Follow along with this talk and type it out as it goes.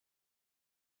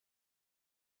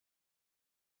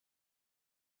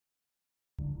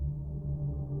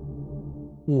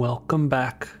Welcome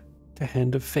back to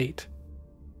Hand of Fate,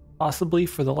 possibly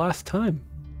for the last time.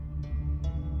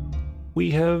 We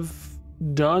have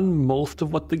done most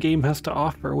of what the game has to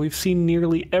offer. We've seen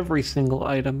nearly every single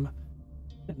item,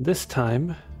 and this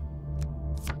time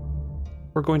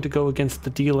we're going to go against the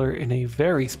dealer in a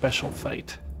very special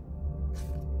fight.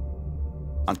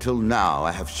 Until now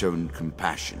I have shown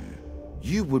compassion.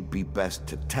 You would be best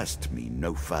to test me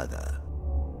no further.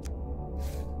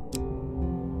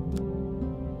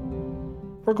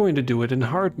 We're going to do it in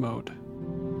hard mode.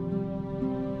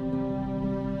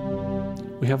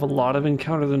 We have a lot of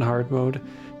encounters in hard mode,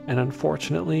 and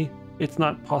unfortunately, it's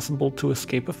not possible to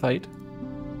escape a fight.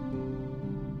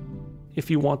 If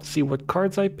you want to see what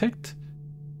cards I picked,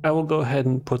 I will go ahead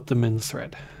and put them in the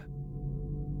thread.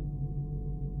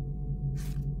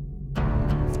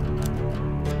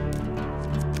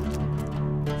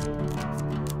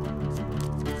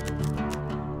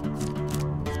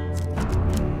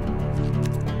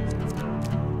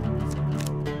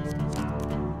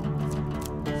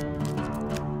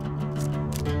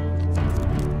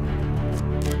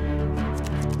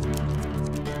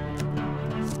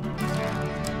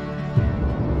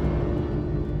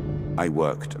 I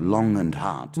worked long and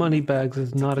hard. Moneybags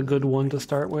is not a good one to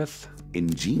start with.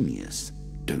 Ingenious,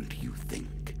 don't you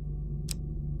think?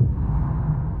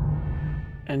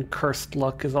 And Cursed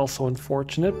Luck is also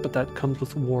unfortunate, but that comes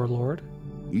with Warlord.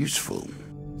 Useful.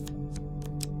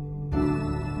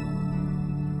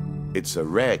 It's a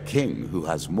rare king who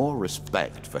has more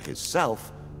respect for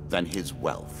himself than his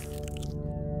wealth.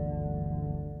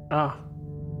 Ah,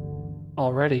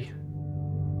 already.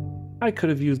 I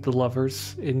could have used the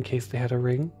lovers in case they had a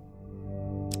ring.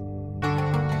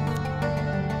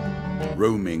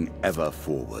 Roaming ever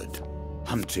forward,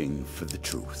 hunting for the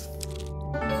truth.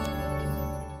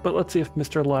 But let's see if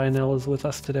Mr. Lionel is with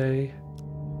us today.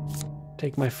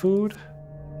 Take my food.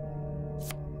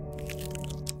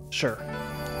 Sure.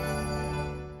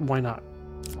 Why not?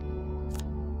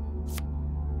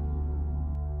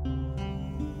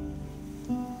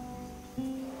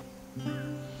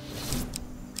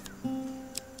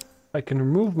 I can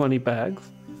remove money bags.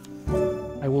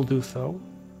 I will do so.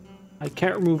 I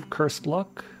can't remove Cursed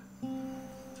Luck.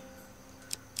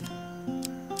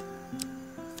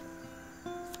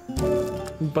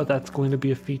 But that's going to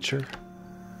be a feature.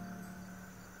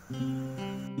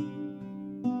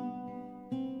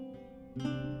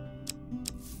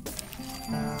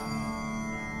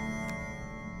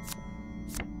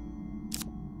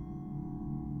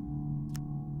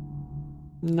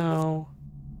 No.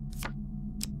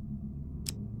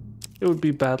 It would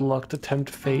be bad luck to tempt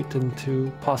fate and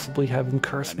to possibly have him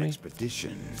curse me.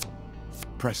 Expedition.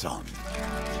 Press on.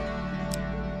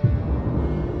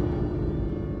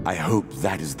 I hope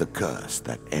that is the curse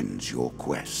that ends your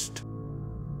quest.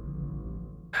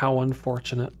 How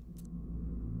unfortunate.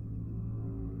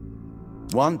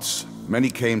 Once, many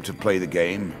came to play the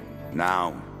game.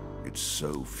 Now, it's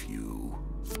so few.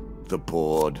 The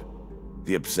bored,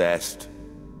 the obsessed,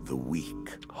 the weak.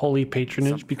 Holy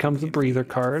Patronage becomes a breather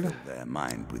card. Fill their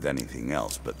mind with anything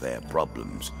else but their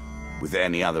problems, with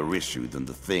any other issue than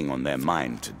the thing on their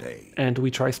mind today. And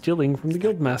we try stealing from the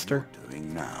Guildmaster.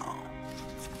 Doing now.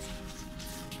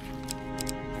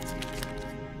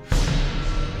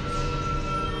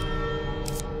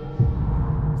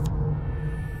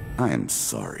 I am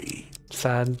sorry.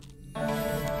 Sad.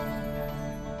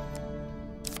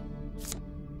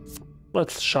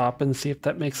 Let's shop and see if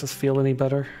that makes us feel any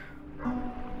better.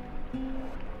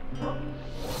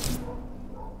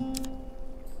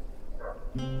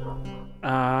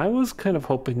 I was kind of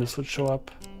hoping this would show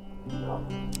up.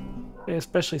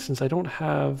 Especially since I don't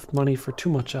have money for too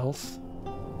much else.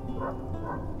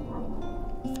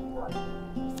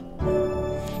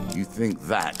 You think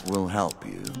that will help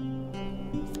you?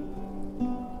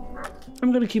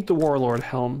 I'm gonna keep the Warlord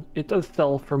helm. It does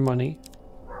sell for money.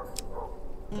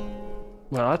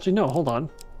 Well, actually, no, hold on.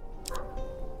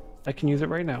 I can use it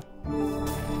right now.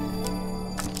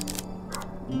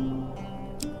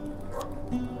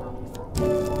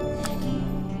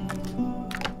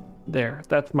 There,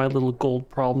 that's my little gold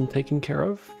problem taken care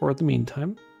of for the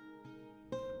meantime.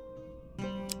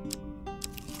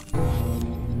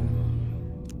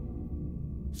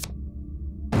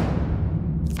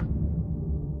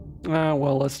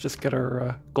 Well, let's just get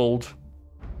our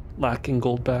lacking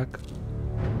gold back.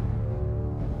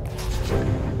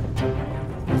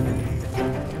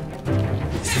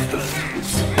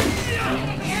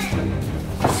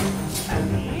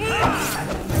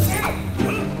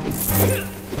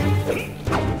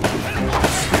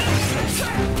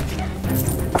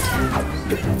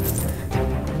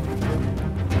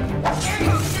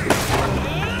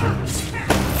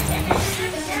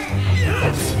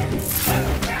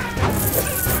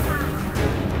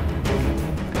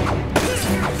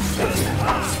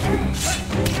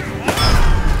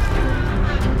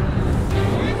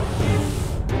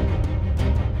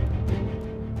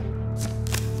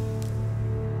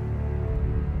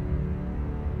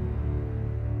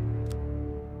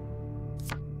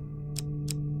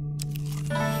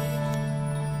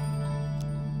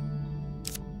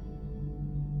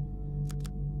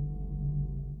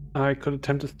 I could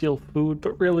attempt to steal food,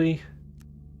 but really,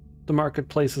 the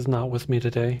marketplace is not with me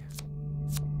today.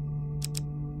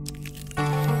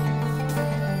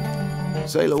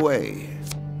 Sail away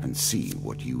and see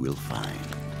what you will find.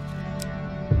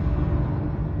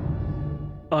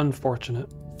 Unfortunate.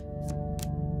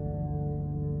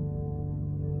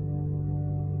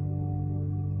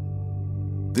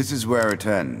 This is where it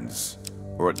ends,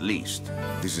 or at least,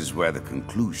 this is where the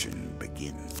conclusion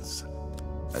begins.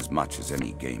 As much as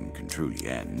any game can truly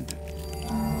end,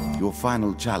 your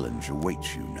final challenge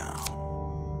awaits you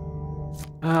now.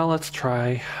 Let's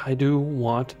try. I do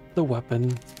want the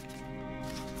weapon.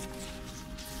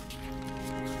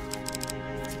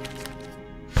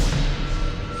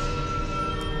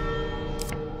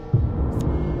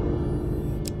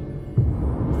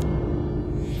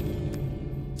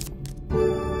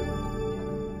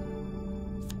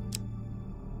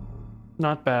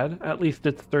 Not bad. At least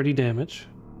it's 30 damage.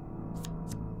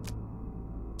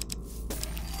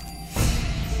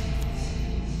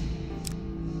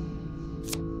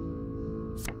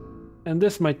 And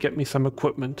this might get me some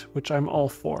equipment, which I'm all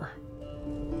for.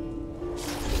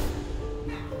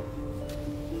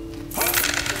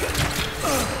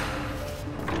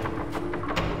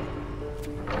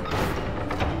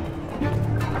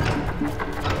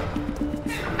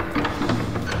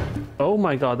 Oh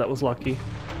my god, that was lucky.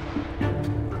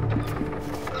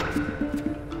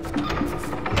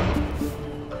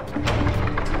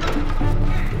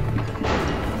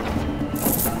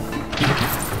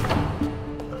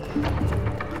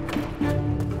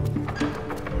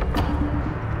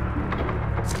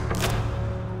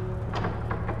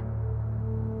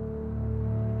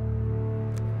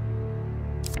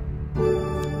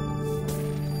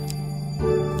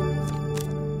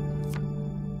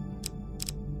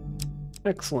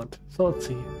 Excellent. So let's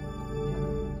see.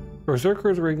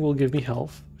 Berserker's Ring will give me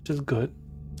health, which is good.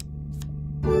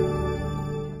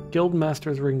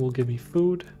 Guildmaster's Ring will give me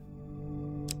food.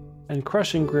 And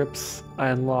Crushing Grips I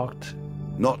unlocked.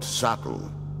 Not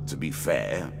subtle, to be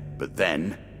fair, but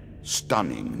then,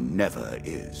 stunning never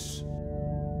is.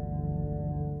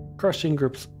 Crushing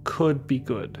Grips could be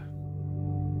good.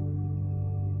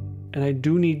 And I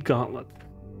do need gauntlets.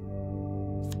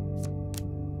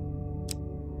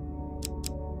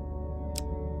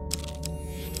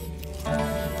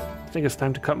 I think it's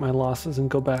time to cut my losses and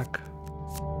go back.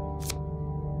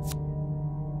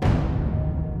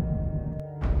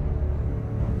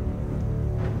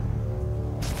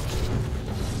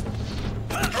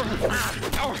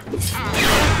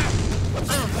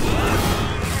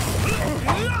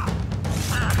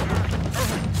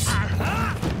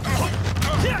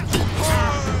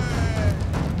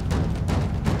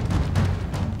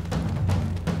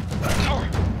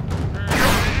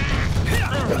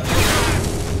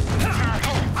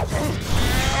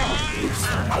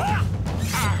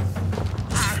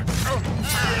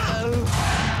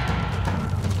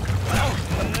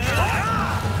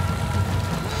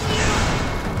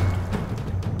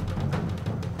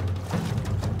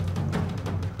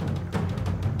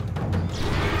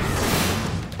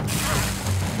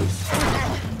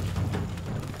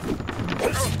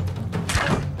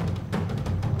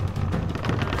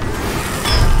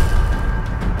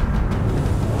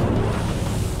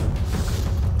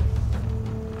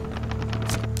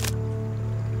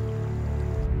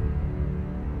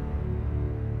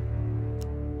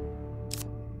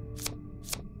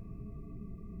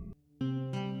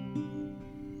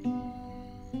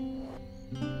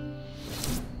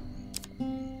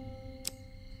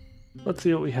 Let's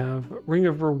see what we have. Ring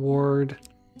of Reward.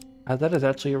 That is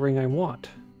actually a ring I want.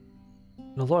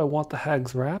 And although I want the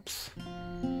Hag's Wraps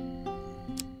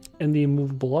and the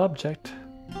immovable object,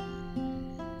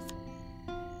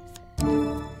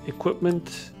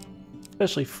 equipment,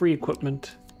 especially free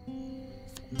equipment,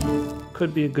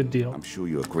 could be a good deal. I'm sure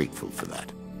you're grateful for that.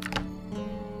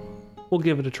 We'll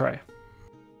give it a try.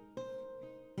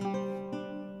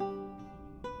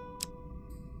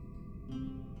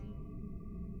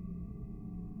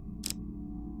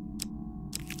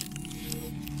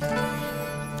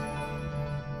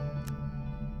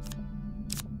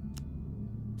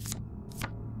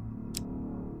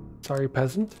 Sorry,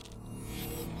 peasant.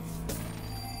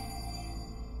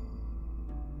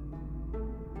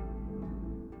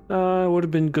 It would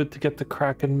have been good to get the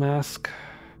Kraken mask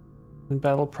in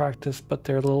battle practice, but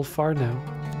they're a little far now.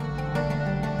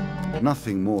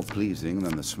 Nothing more pleasing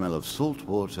than the smell of salt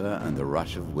water and the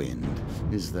rush of wind,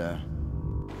 is there?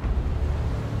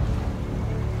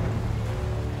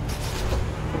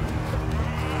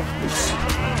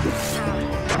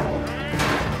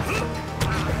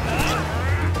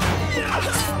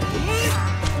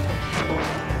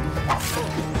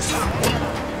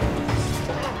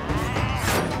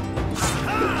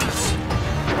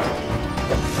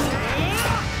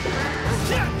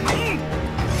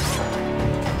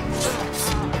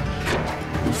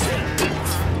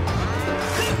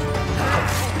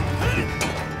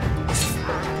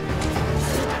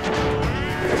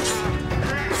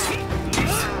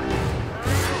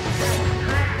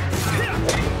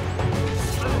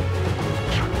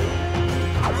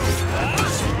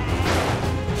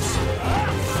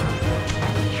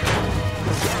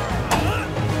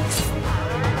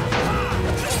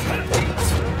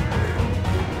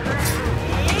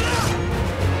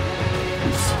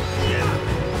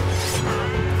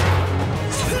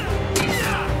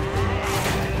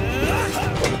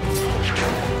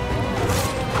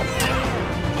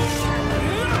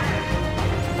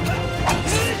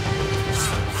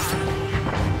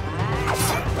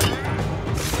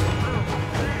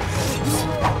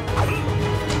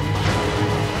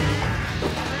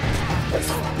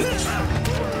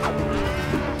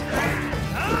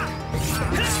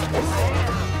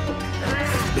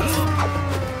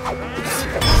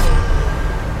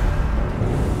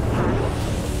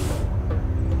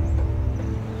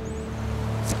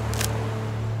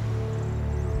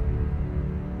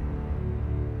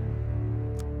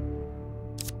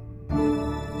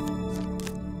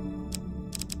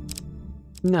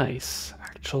 Nice,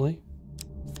 actually.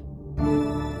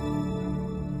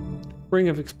 Ring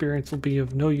of Experience will be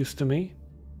of no use to me.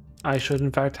 I should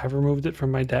in fact have removed it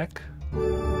from my deck.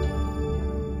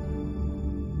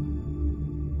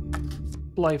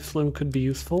 Life Slim could be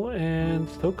useful, and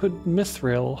so could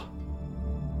Mithril.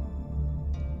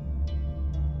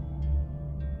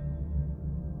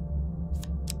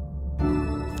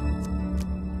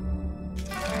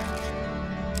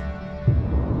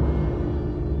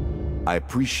 I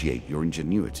appreciate your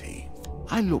ingenuity.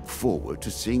 I look forward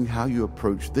to seeing how you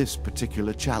approach this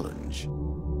particular challenge.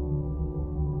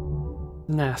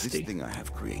 Nasty. This thing I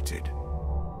have created,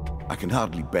 I can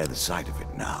hardly bear the sight of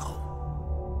it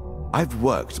now. I've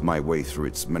worked my way through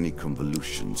its many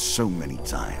convolutions so many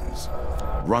times.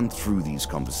 Run through these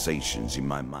conversations in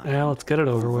my mind. Yeah, let's get it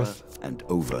over with. And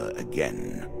over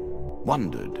again.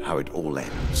 Wondered how it all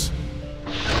ends.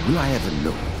 Will I ever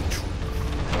know the truth?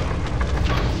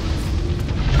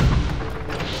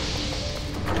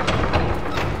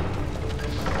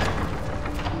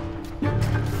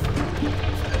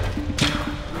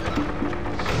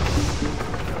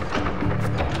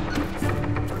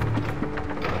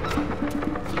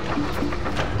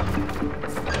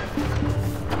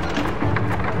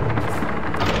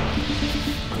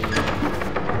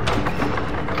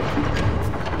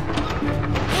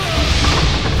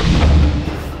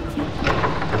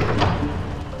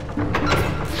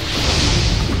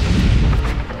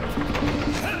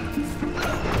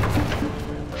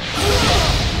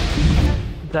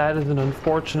 That is an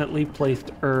unfortunately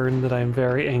placed urn that I'm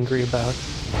very angry about.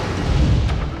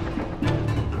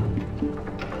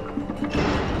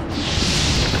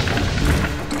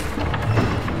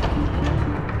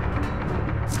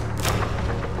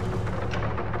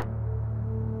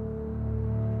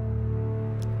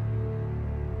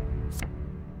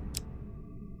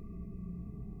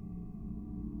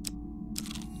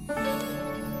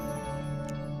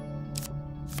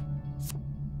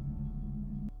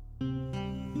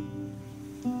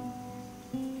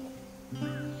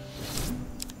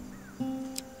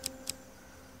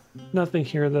 Nothing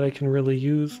here that I can really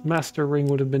use. Master Ring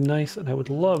would have been nice, and I would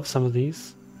love some of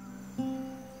these.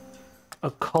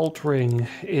 Occult Ring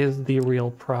is the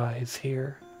real prize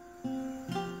here.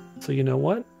 So you know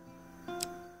what?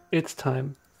 It's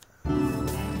time.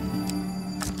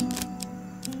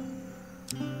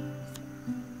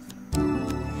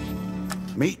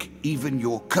 Make even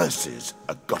your curses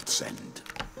a godsend.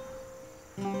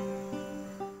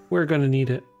 We're gonna need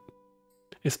it.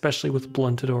 Especially with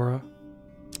Blunted Aura.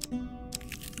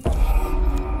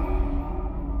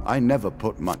 I never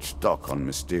put much stock on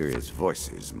mysterious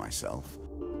voices myself.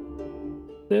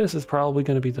 This is probably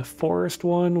going to be the forest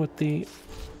one with the...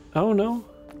 Oh no.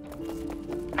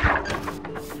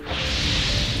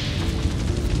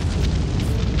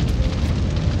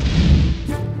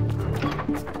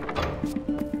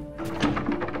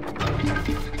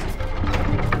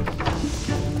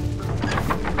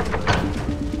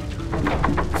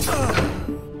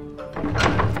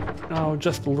 Oh,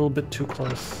 just a little bit too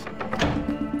close.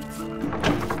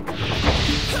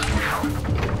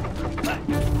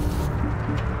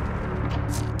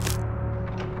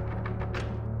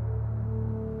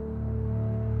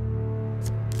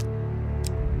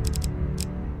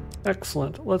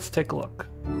 Excellent. Let's take a look.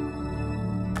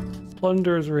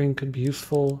 Plunder's Ring could be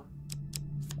useful.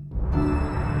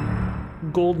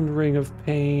 Golden Ring of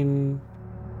Pain.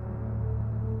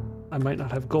 I might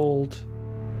not have gold.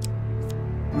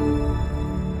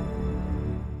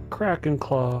 Kraken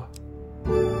Claw.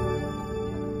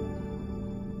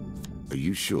 Are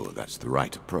you sure that's the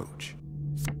right approach?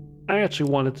 I actually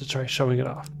wanted to try showing it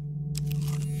off.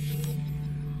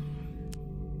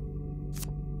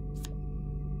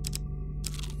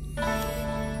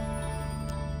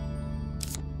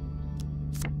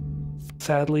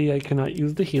 Sadly, I cannot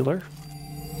use the healer.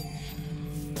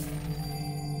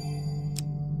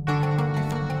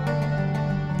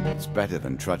 It's better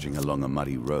than trudging along a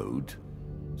muddy road.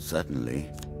 Certainly.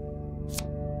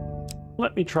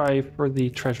 Let me try for the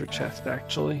treasure chest,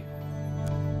 actually.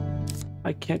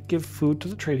 I can't give food to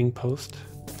the trading post.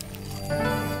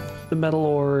 The metal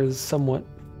ore is somewhat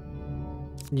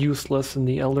useless, and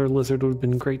the Elder Lizard would have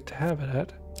been great to have it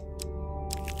at.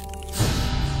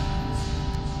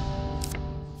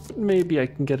 But maybe I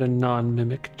can get a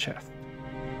non-mimic chest.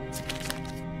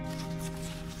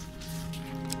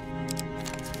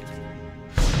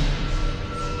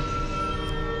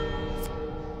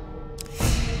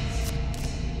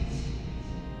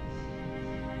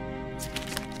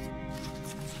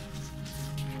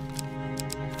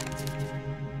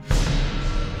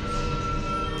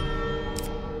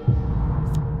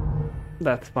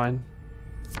 That's fine.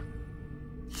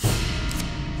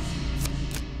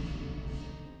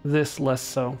 This less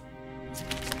so.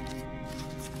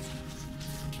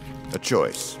 A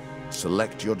choice.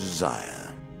 Select your desire.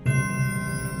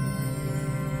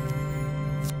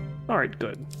 Alright,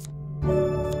 good.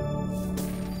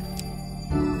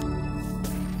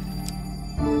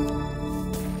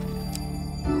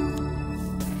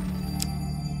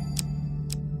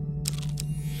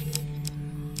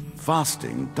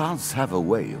 Fasting does have a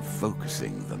way of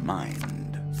focusing the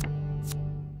mind.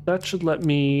 That should let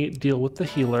me deal with the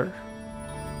healer.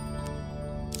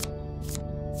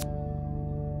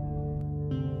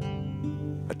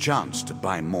 A chance to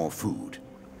buy more food.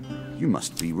 You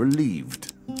must be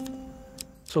relieved.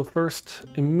 So first,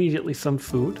 immediately some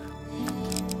food.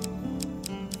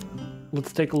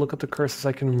 Let's take a look at the curses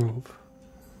I can remove.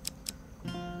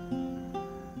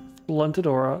 Blunted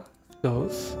Aura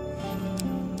goes.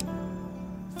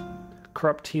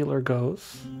 Corrupt Healer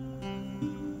goes.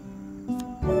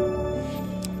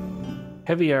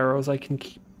 Heavy Arrows I can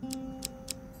keep.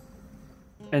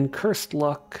 And Cursed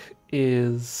Luck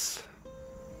is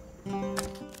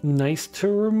nice to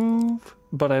remove,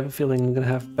 but I have a feeling I'm going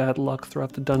to have bad luck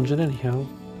throughout the dungeon anyhow.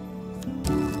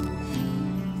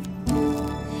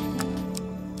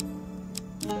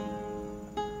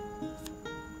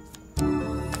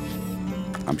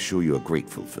 I'm sure you're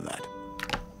grateful for that.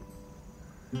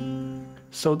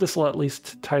 So this will at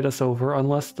least tide us over,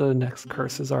 unless the next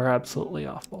curses are absolutely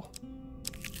awful.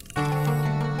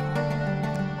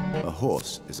 A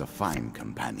horse is a fine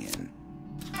companion.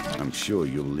 I'm sure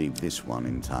you'll leave this one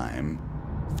in time.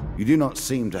 You do not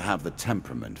seem to have the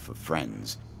temperament for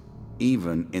friends,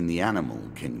 even in the animal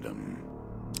kingdom.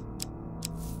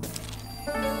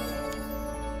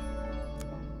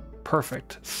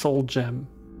 Perfect. Soul Gem.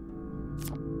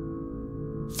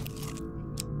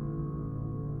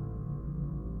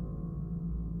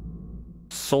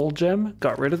 Soul Gem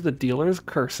got rid of the dealer's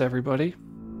curse, everybody.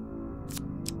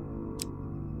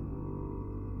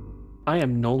 I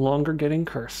am no longer getting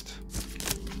cursed.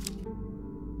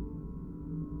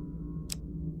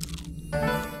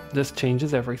 This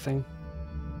changes everything.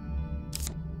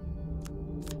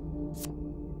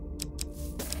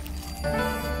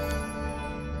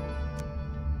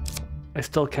 I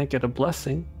still can't get a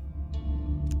blessing.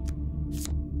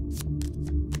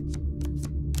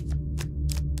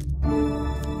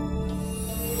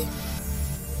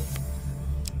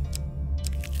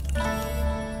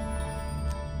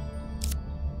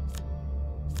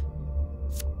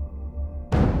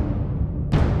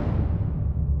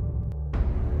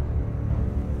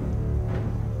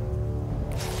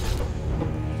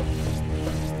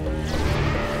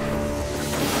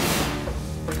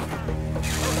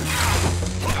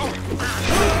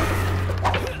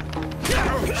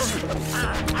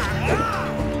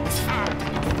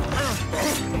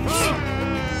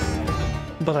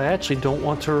 But I actually don't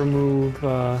want to remove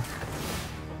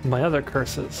my other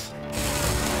curses.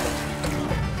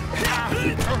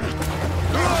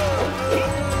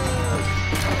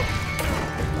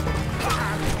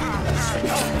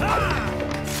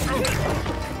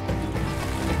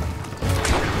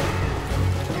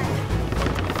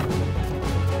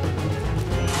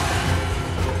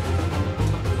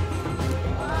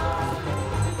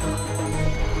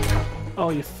 Oh,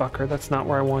 you fucker, that's not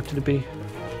where I wanted to be.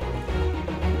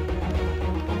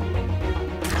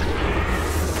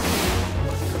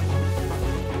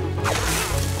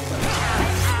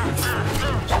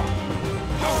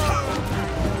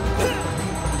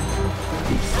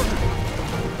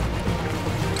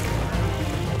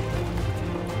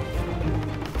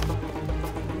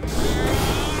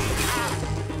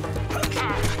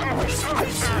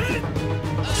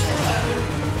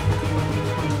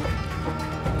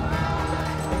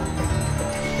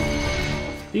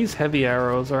 These heavy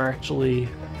arrows are actually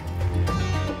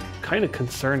kind of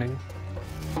concerning.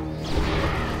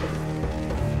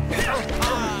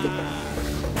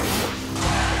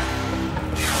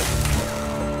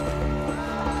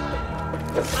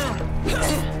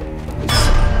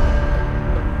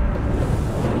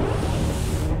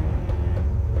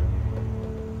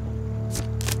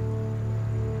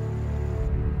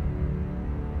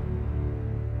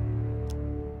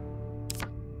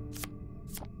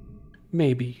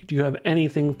 Maybe. Do you have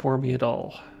anything for me at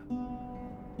all?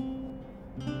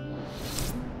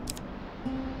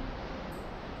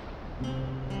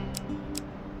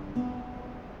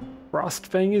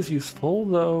 Frostfang is useful,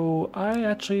 though I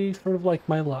actually sort of like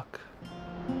my luck.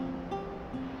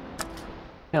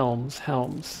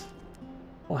 Helms.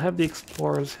 I'll have the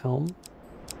Explorer's Helm.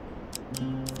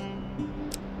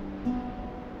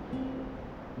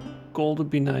 Gold would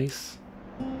be nice.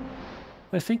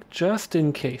 I think just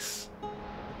in case.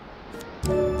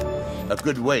 A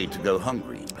good way to go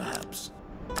hungry, perhaps.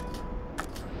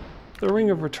 The Ring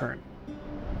of Return.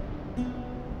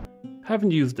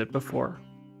 Haven't used it before.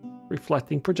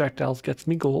 Reflecting projectiles gets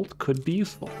me gold, could be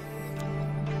useful.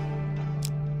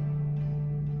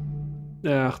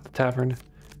 Ugh, the tavern.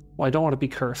 Well, I don't want to be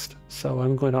cursed, so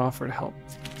I'm going to offer to help.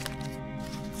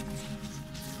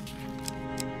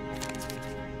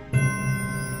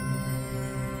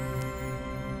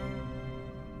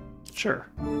 Sure.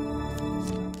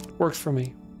 Works for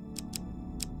me.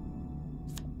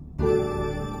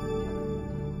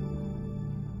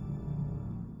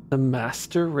 The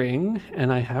Master Ring,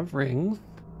 and I have rings.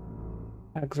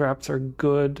 Axe wraps are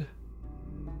good,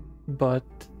 but...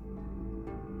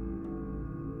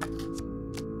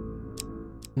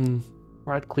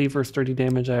 Rod Cleaver's 30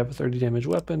 damage, I have a 30 damage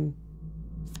weapon.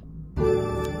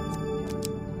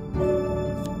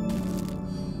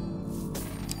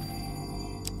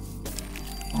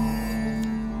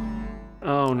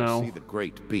 Oh no. I see the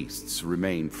great beasts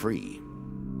remain free.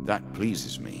 That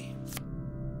pleases me.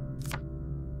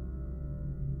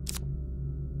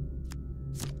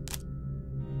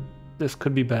 This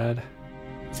could be bad.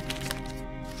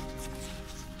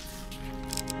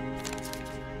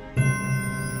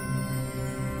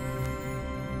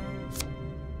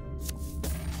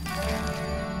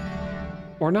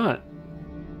 Or not.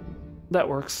 That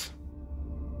works.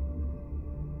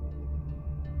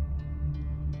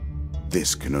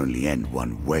 This can only end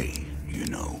one way, you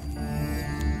know.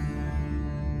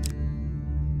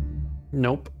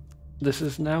 Nope. This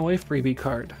is now a freebie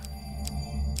card.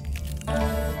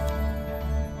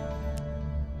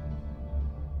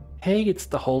 Hey, it's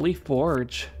the Holy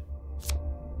Forge.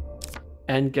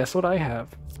 And guess what I have?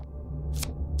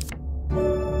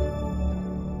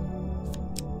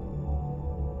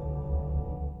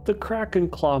 The Kraken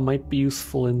Claw might be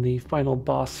useful in the final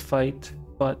boss fight,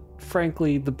 but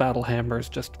frankly, the Battle Hammer is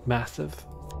just massive.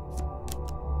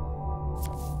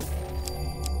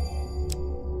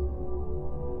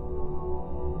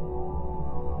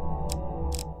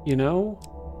 You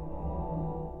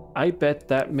know, I bet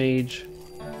that mage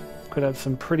could have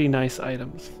some pretty nice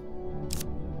items.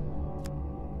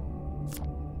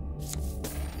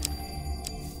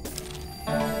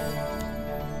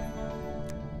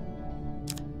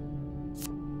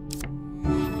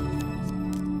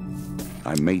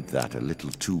 I made that a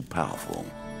little too powerful.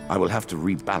 I will have to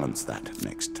rebalance that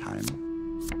next time.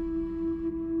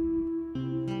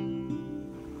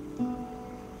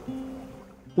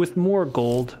 With more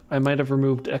gold, I might have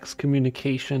removed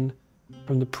excommunication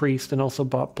from the priest and also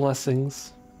bought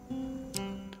blessings.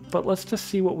 But let's just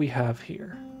see what we have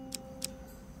here.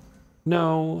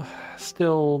 No,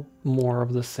 still more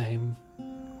of the same.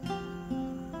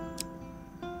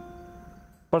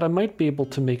 But I might be able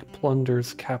to make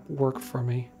Plunder's cap work for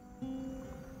me.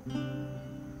 Let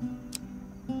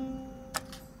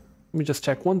me just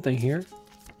check one thing here.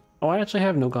 Oh, I actually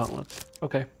have no gauntlets.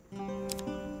 Okay.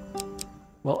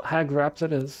 Well, Hag Wraps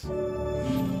it is.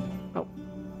 Oh.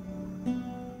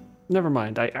 Never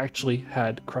mind, I actually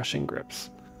had Crushing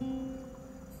Grips.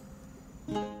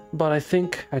 But I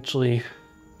think, actually...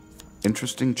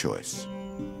 Interesting choice.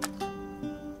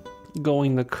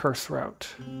 Going the curse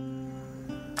route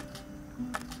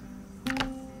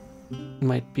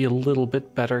might be a little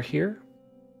bit better here.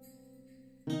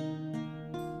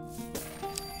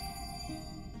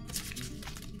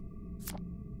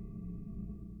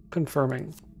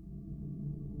 Confirming.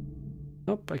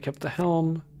 Nope, I kept the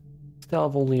helm. Still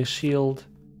have only a shield.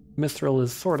 Mithril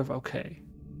is sort of okay.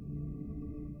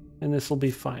 And this will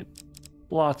be fine.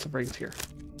 Lots of rings here.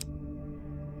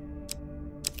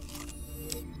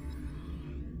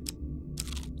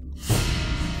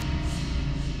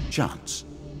 Chance.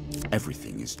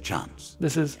 Everything is chance.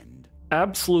 This is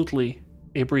absolutely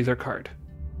a breather card.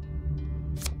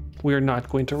 We are not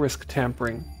going to risk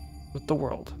tampering with the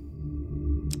world.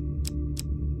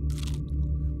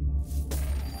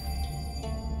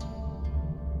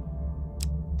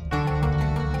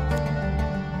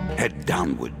 Head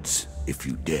downwards, if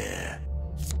you dare.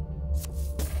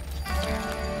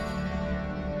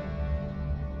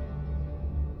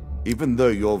 Even though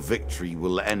your victory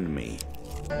will end me,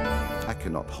 I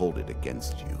cannot hold it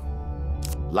against you.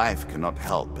 Life cannot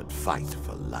help but fight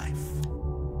for life.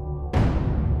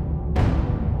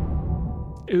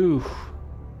 Ooh,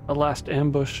 a last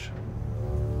ambush.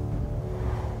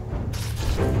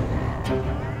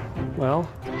 Well.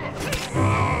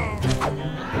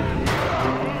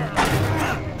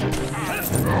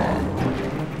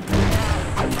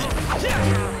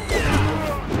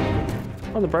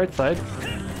 On the bright side,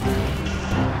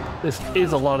 this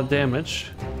is a lot of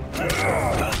damage.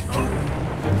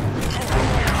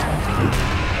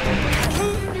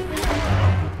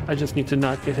 I just need to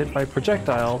not get hit by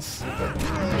projectiles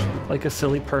like a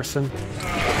silly person,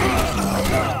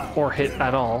 or hit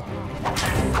at all.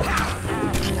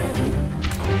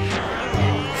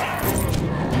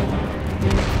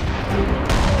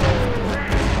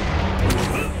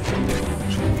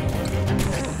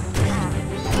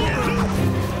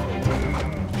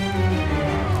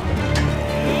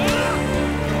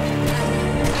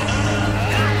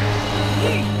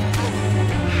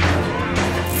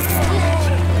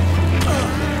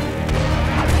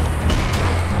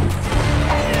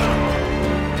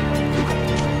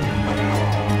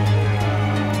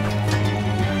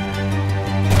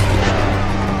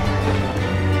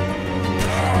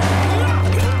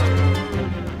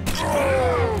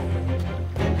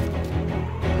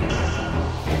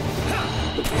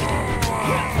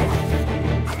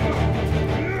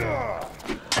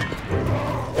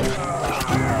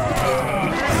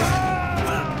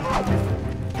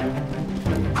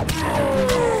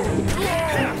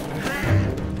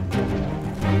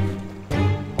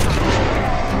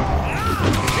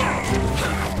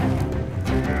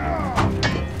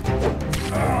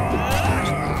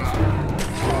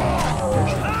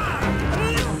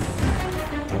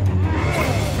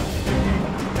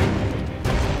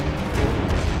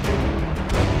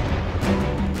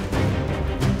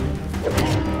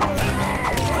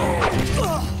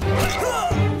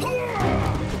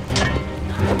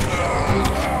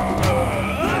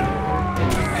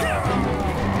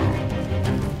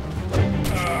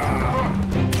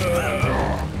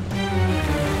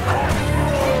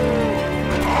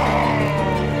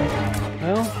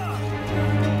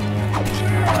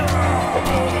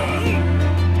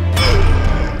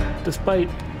 Despite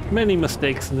many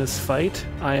mistakes in this fight,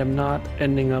 I am not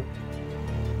ending up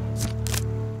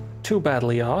too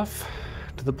badly off,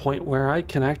 to the point where I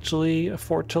can actually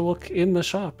afford to look in the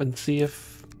shop and see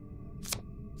if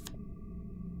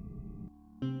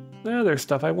there's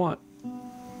stuff I want.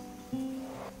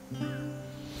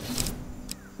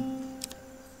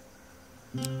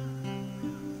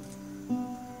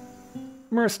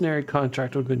 Mercenary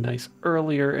contract would have been nice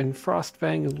earlier, and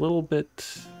Frostfang is a little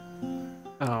bit...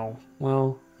 Oh,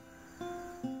 well,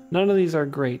 none of these are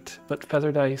great, but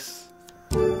Feather Dice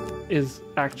is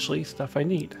actually stuff I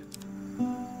need.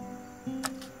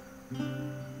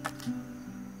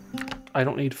 I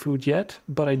don't need food yet,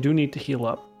 but I do need to heal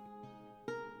up.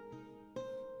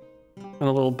 And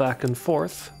a little back and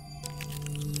forth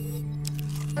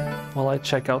while I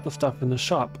check out the stuff in the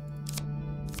shop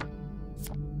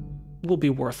will be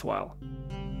worthwhile.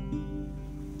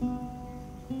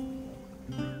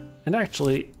 And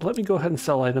actually, let me go ahead and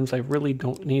sell items I really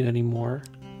don't need anymore.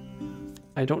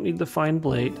 I don't need the Fine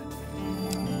Blade.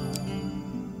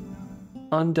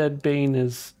 Undead Bane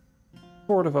is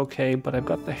sort of okay, but I've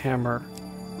got the hammer.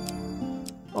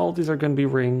 All these are going to be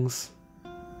rings.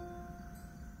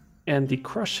 And the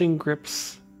Crushing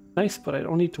Grip's nice, but I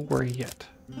don't need to worry yet.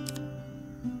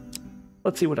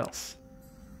 Let's see what else.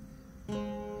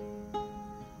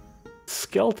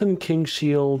 Skeleton King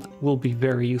Shield will be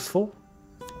very useful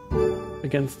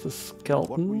against the skeletons.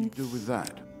 What will you do with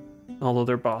that? Although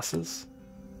they're bosses.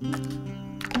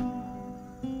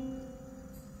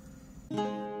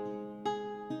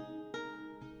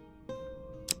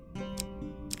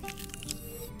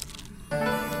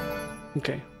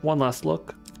 Okay, one last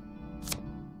look.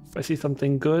 If I see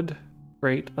something good,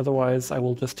 great. Otherwise, I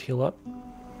will just heal up.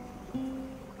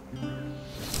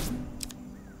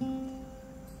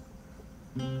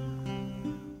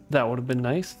 That would have been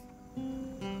nice.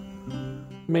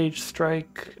 Mage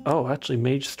Strike. Oh, actually,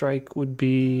 Mage Strike would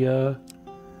be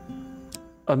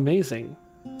amazing.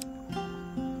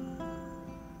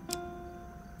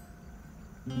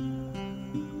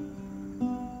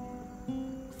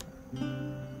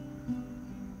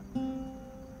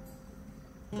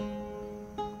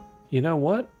 You know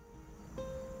what?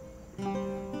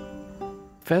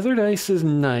 Feather Dice is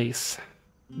nice,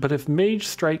 but if Mage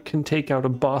Strike can take out a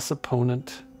boss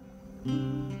opponent,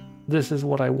 this is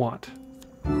what I want.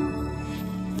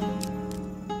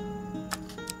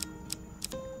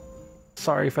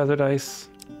 Sorry, Feather Dice.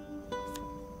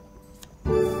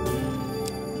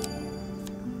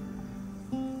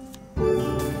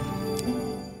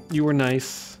 You were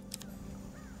nice,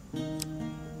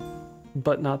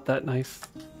 but not that nice.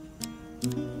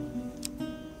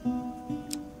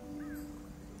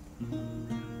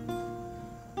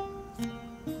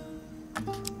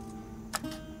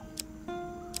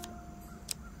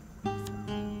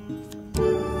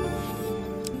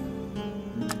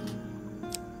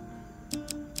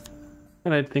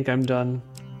 And I think I'm done.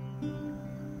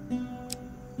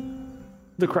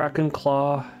 The Kraken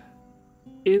Claw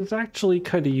is actually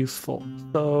kind of useful,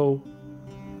 so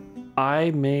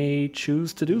I may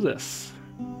choose to do this.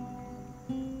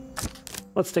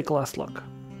 Let's take a last look.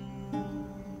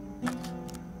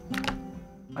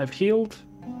 I've healed.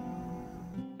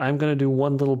 I'm going to do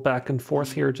one little back and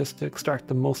forth here just to extract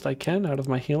the most I can out of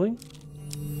my healing.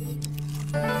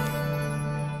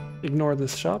 Ignore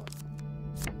this shop.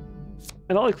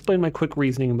 And I'll explain my quick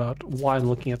reasoning about why I'm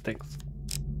looking at things.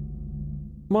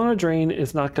 Mana drain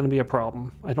is not going to be a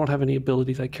problem. I don't have any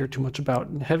abilities I care too much about.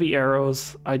 And heavy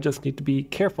arrows, I just need to be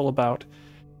careful about.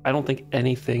 I don't think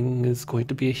anything is going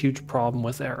to be a huge problem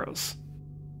with arrows.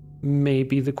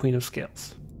 Maybe the Queen of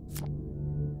Scales.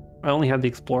 I only have the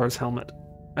Explorer's Helmet.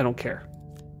 I don't care.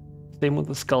 Same with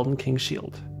the Skeleton King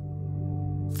Shield.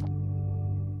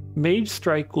 Mage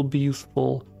Strike will be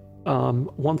useful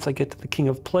once I get to the King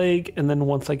of Plague, and then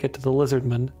once I get to the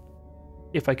Lizardman,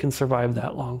 if I can survive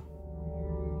that long.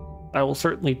 I will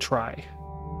certainly try.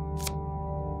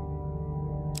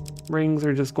 Rings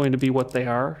are just going to be what they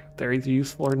are. They're either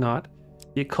useful or not.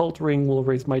 The Occult Ring will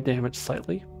raise my damage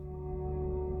slightly.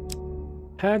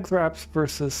 Hag's Wraps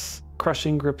versus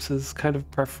Crushing Grips is kind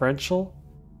of preferential.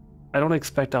 I don't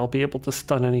expect I'll be able to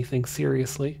stun anything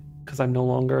seriously, because I'm no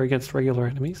longer against regular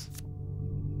enemies.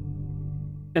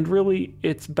 And really,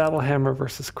 it's Battle Hammer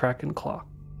versus Kraken Claw.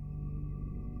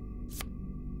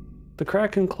 The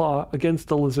Kraken Claw against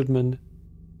the Lizardman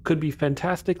could be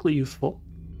fantastically useful.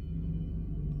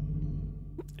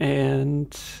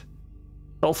 And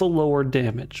also lower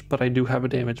damage, but I do have a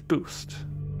damage boost.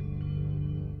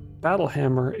 Battle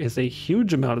Hammer is a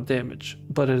huge amount of damage,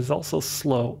 but it is also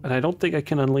slow, and I don't think I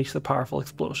can unleash the powerful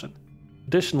explosion.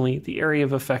 Additionally, the area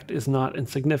of effect is not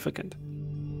insignificant.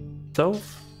 So,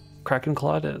 Kraken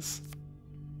Claw it is.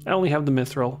 I only have the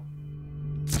Mithril.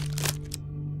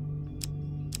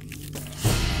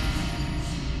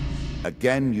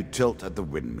 Again you tilt at the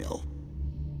windmill.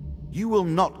 You will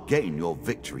not gain your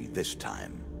victory this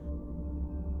time.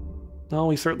 No,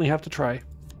 we certainly have to try.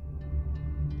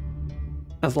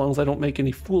 As long as I don't make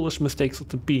any foolish mistakes with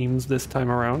the beams this time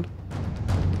around.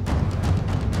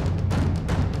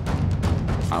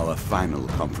 Our final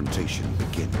confrontation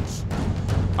begins.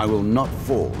 I will not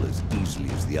fall as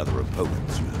easily as the other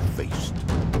opponents you have faced.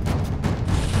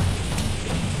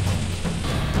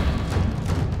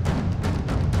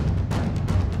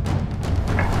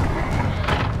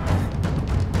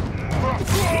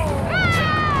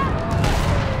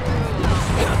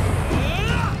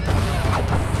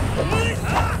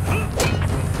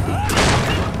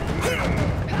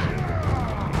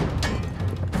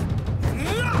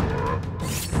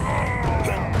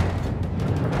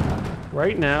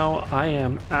 Right now, I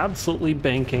am absolutely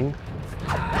banking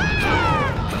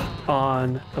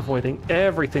on avoiding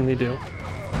everything they do.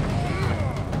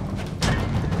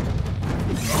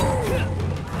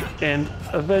 And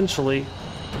eventually...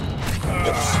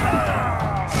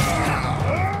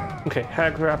 Okay,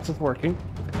 Hag Wraps is working.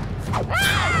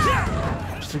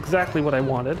 Which is exactly what I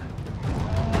wanted.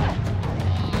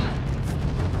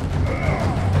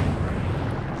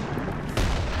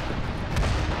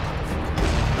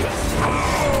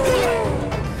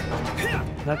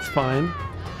 That's fine.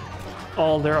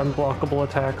 All their unblockable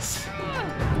attacks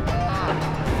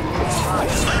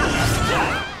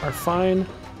are fine.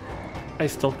 I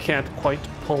still can't quite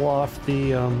pull off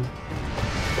the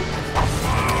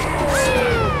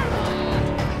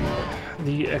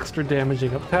extra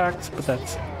damaging attacks, but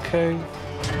that's okay.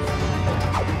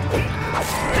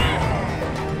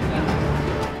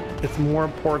 It's more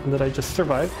important that I just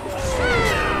survive.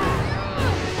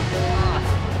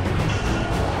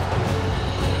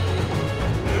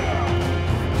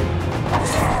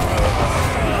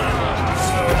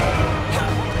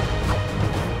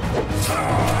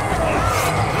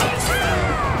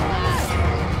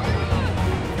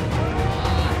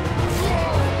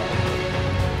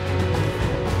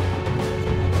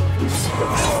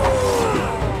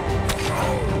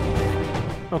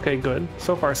 Okay, good.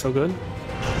 So far, so good.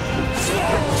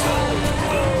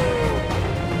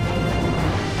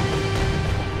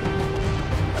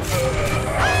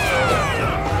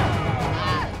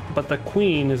 But the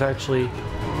Queen is actually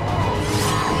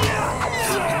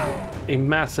a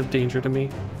massive danger to me,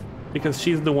 because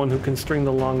she's the one who can string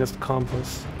the longest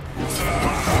combos.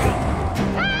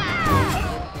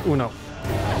 Uno.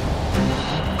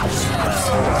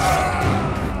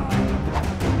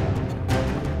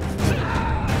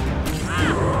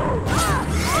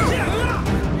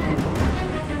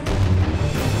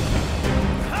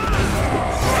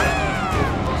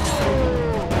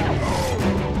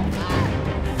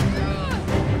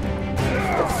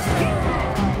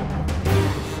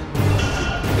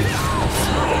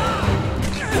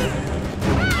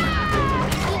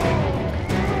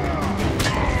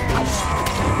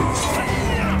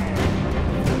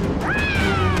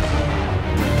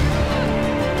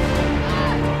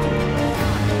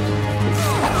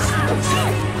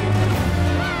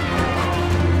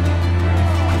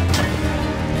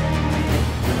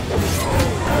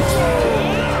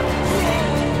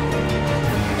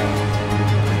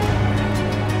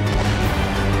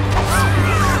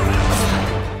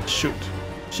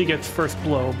 she gets first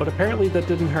blow, but apparently that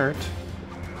didn't hurt.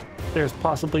 There's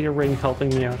possibly a ring helping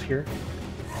me out here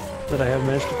that I have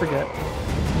managed to forget.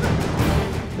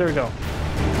 There we go.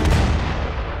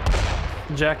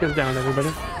 Jack is down, everybody.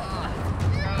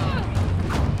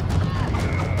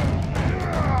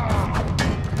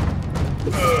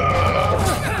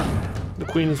 The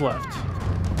queen is left.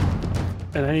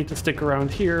 And I need to stick around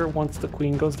here once the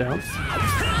queen goes down,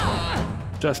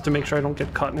 just to make sure I don't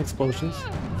get caught in explosions.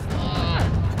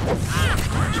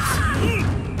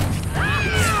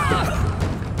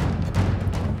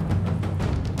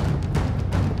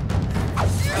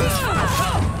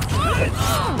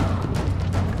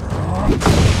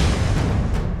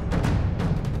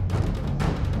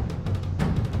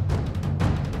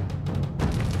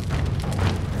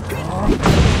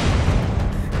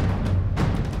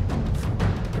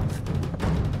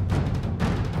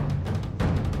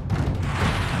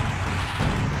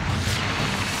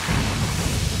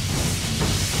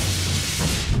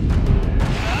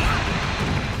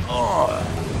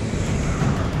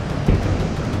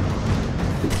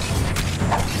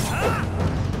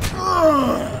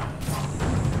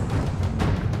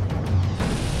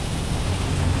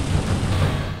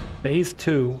 Phase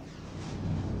 2.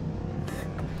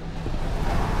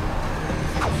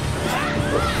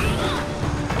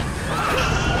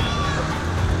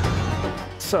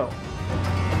 So,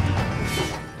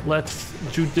 let's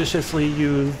judiciously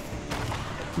use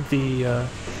the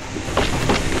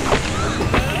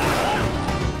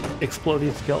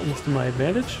exploding skeletons to my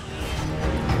advantage.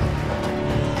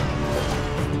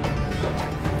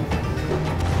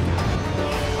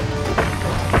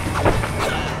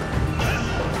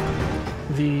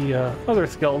 The other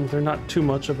skeletons are not too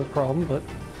much of a problem, but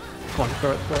come on,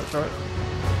 throw it, throw it, throw it.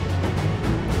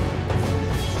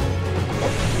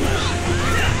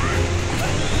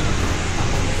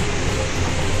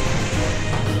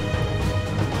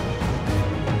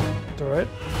 Throw it.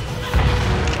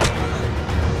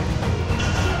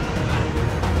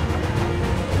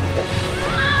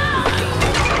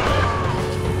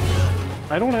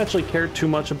 I don't actually care too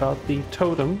much about the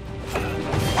totem,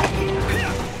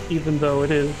 even though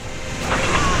it is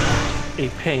a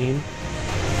pain,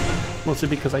 mostly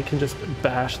because I can just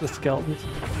bash the skeletons.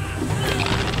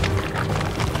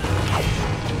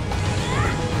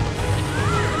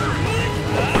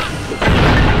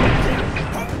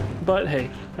 But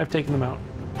hey, I've taken them out.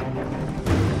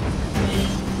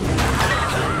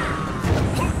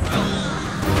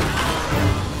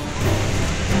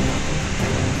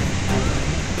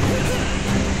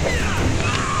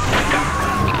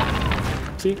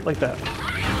 See? Like that.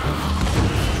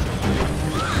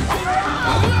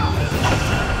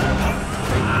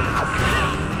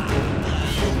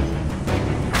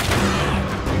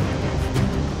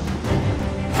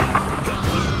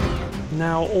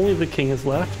 Now only the king is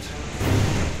left,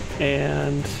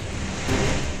 and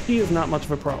he is not much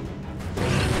of a problem.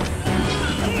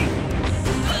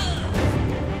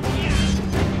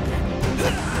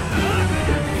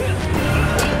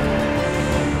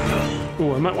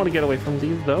 Ooh, I might want to get away from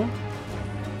these though,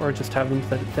 or just have them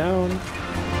set it down.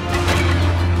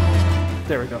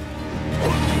 There we go.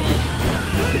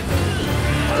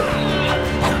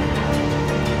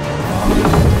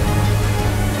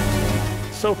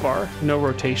 So far, no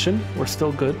rotation. We're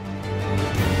still good.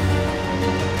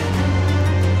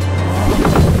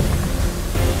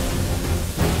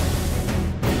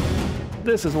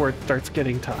 This is where it starts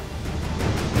getting tough.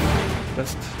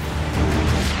 Just...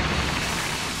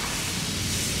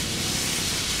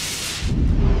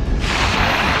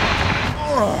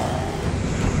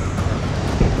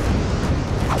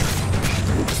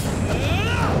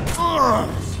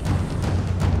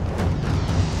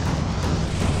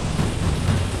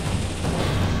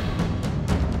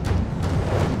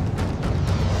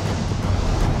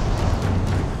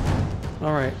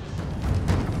 Alright.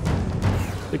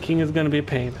 The king is going to be a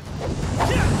pain.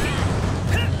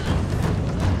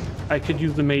 I could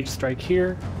use the mage strike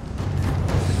here.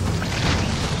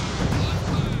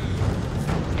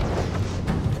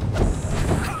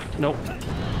 Nope.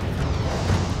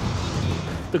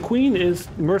 The queen is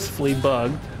mercifully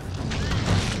bugged.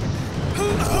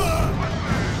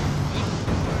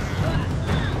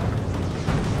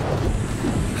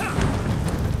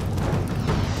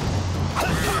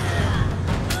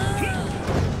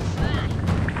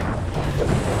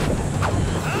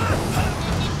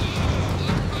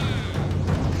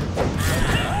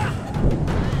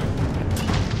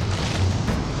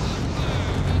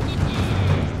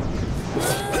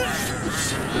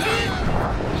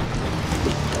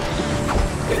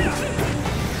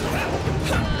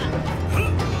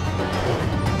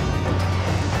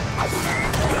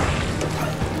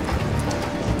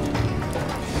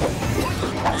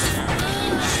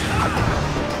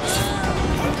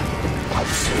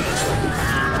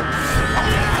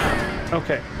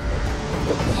 Okay.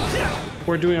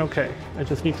 We're doing okay. I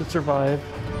just need to survive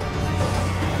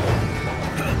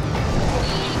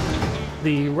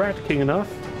the Rat King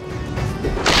enough.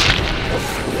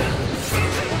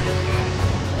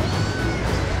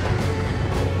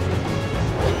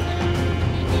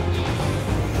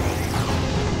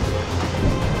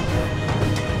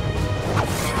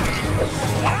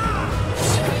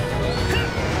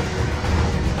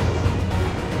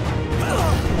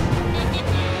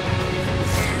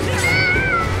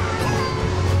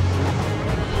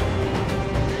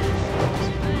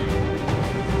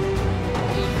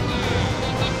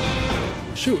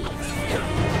 Shoot.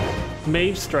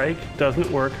 Mage Strike doesn't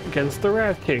work against the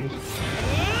Rat King.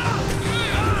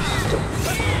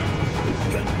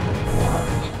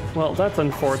 Well, that's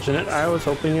unfortunate. I was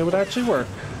hoping it would actually work.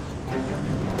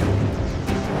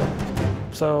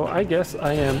 So I guess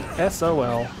I am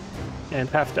SOL and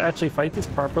have to actually fight this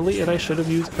properly, and I should have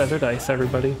used feather dice,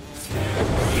 everybody.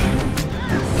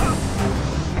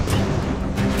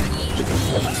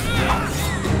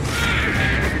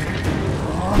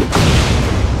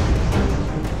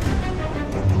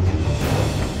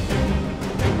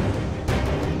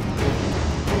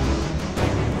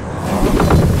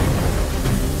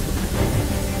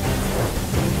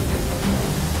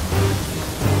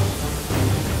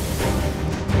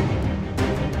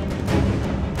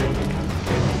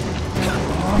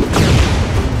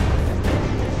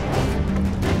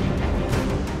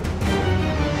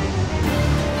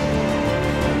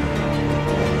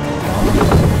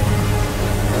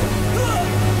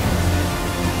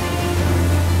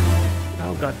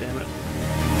 God damn it.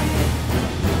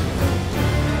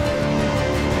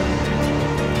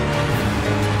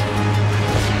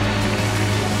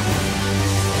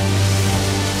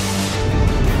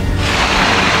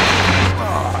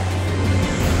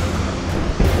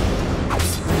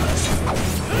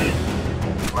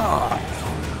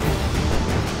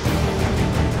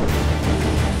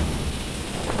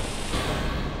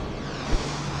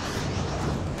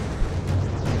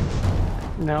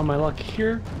 Now my luck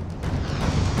here.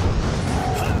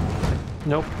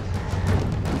 Nope.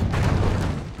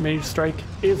 Mage Strike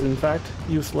is in fact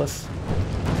useless.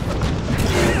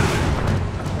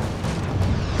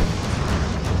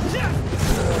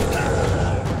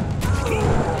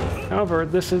 However,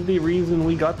 this is the reason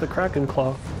we got the Kraken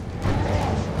Claw.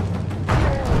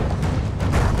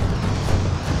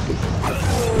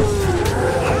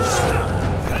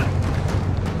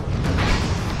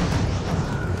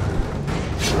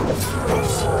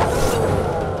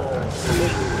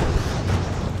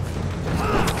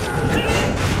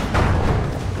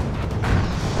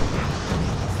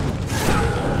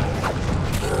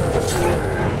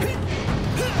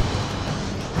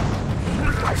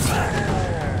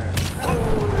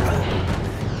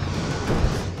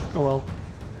 Oh well.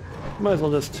 Might as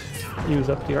well just use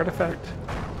up the artifact.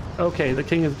 Okay, the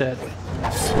king is dead.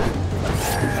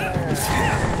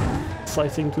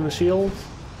 Slicing through the shield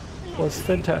was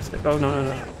fantastic. Oh, no,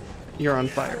 no, no. You're on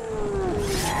fire.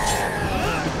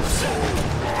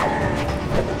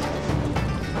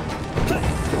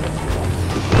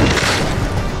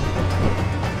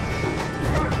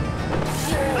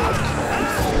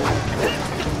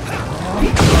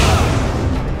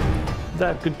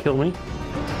 That could kill me.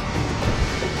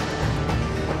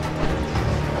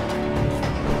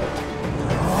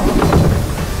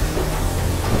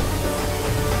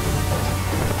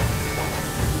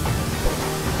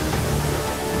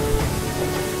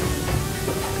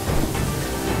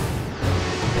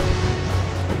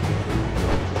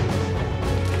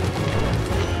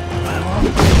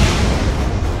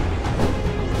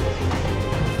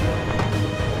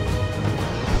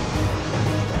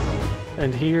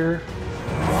 And here...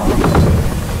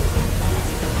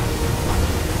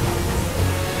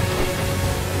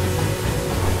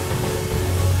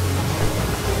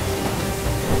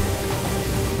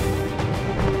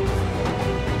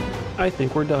 I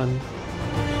think we're done.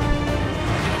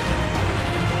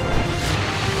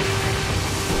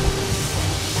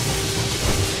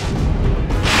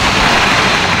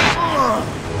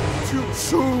 Too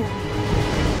soon.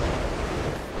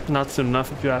 Not soon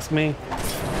enough if you ask me.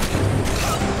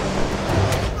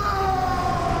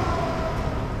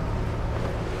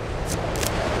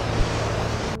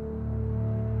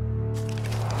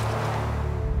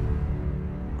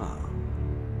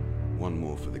 One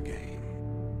more for the game.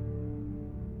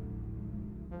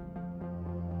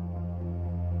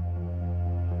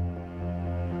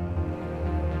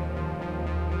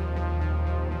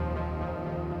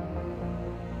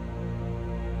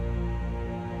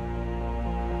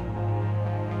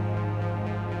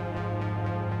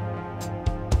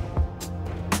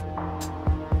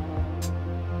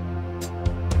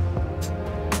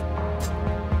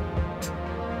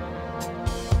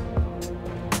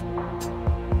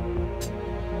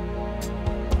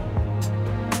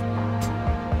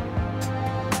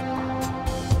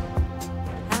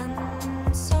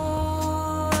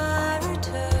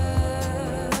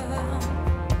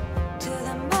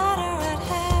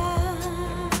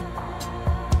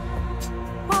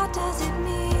 What does it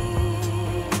mean?